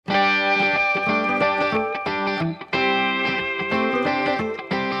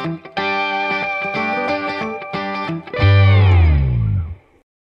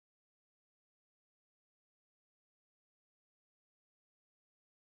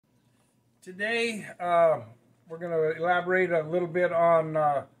Today, we're going to elaborate a little bit on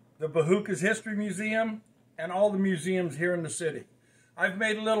the Bahoukas History Museum and all the museums here in the city. I've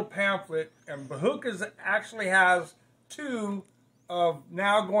made a little pamphlet, and Bahoukas actually has two of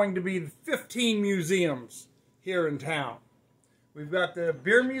now going to be 15 museums here in town. We've got the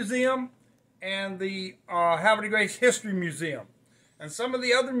Beer Museum and the Havre de Grace History Museum. And some of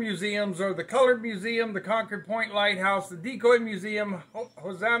the other museums are the Colored Museum, the Concord Point Lighthouse, the Decoy Museum,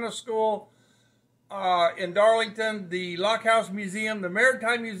 Hosanna School in Darlington, the Lockhouse Museum, the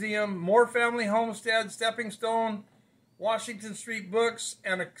Maritime Museum, Moore Family Homestead, Stepping Stone, Washington Street Books,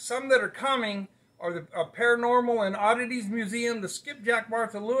 and some that are coming are the Paranormal and Oddities Museum, the Skipjack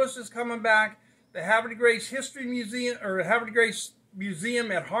Martha Lewis is coming back, the Havre de Grace History Museum, or Havre de Grace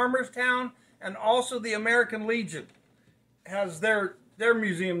Museum at Harmerstown, and also the American Legion has their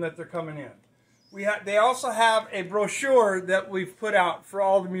museum that they're coming in. They also have a brochure that we've put out for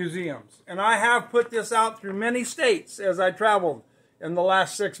all the museums. And I have put this out through many states as I traveled in the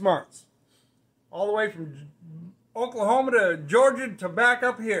last 6 months. All the way from Oklahoma to Georgia to back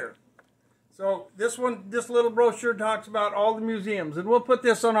up here. So this little brochure talks about all the museums. And we'll put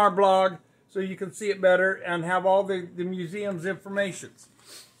this on our blog so you can see it better and have all the museums' information.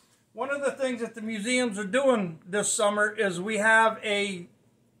 One of the things that the museums are doing this summer is we have a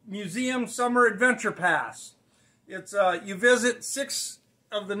museum summer adventure pass. It's you visit 6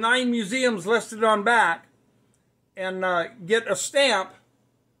 of the 9 museums listed on back and get a stamp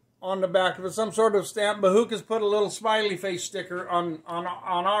on the back of it, some sort of stamp. Bahoukas put a little smiley face sticker on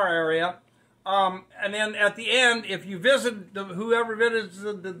our area. And then at the end, if you visit, whoever visits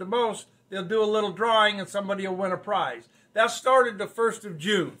the most, they'll do a little drawing and somebody will win a prize. That started the 1st of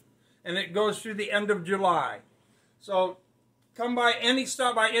June. And it goes through the end of July. So stop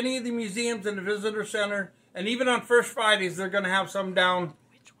by any of the museums in the visitor center, and even on First Fridays they're going to have some down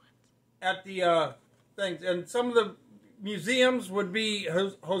at the things. And some of the museums would be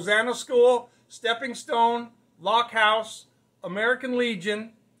Hosanna School, Stepping Stone, Lockhouse, American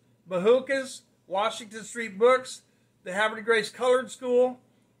Legion, Bahoukas, Washington Street Books, the Havre de Grace Colored School,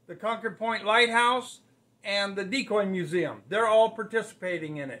 the Concord Point Lighthouse, and the Decoy Museum. They're all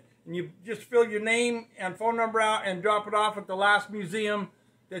participating in it. And you just fill your name and phone number out and drop it off at the last museum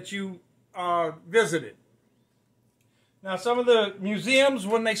that you visited. Now, some of the museums,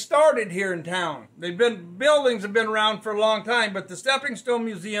 when they started here in town, buildings have been around for a long time, but the Stepping Stone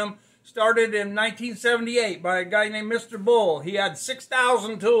Museum started in 1978 by a guy named Mr. Bull. He had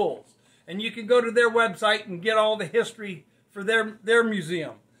 6,000 tools. And you can go to their website and get all the history for their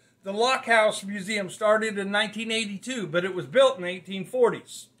museum. The Lockhouse Museum started in 1982, but it was built in the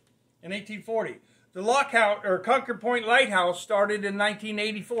 1840s. In 1840. The Lockhouse, or Concord Point Lighthouse, started in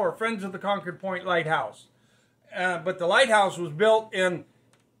 1984, Friends of the Concord Point Lighthouse. But the lighthouse was built in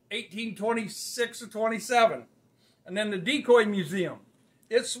 1826 or 27. And then the Decoy Museum,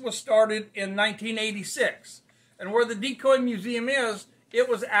 it was started in 1986. And where the Decoy Museum is, it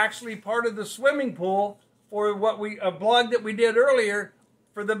was actually part of the swimming pool for a blog that we did earlier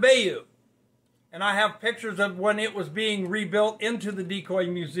for the Bayou. And I have pictures of when it was being rebuilt into the Decoy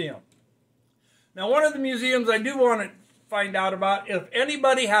Museum. Now, one of the museums I do want to find out about, if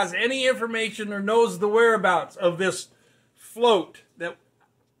anybody has any information or knows the whereabouts of this float that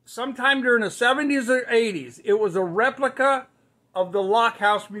sometime during the 70s or 80s, it was a replica of the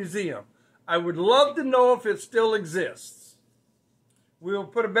Lockhouse Museum. I would love to know if it still exists. We'll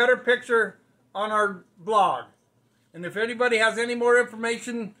put a better picture on our blog. And if anybody has any more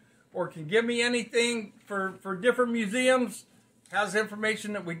information or can give me anything for different museums, has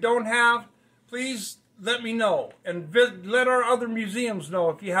information that we don't have, please let me know, and let our other museums know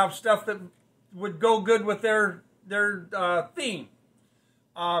if you have stuff that would go good with their theme.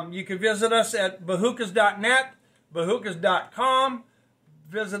 You can visit us at bahoukas.net, bahoukas.com,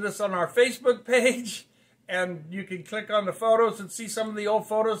 visit us on our Facebook page, and you can click on the photos and see some of the old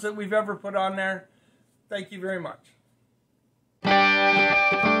photos that we've ever put on there. Thank you very much.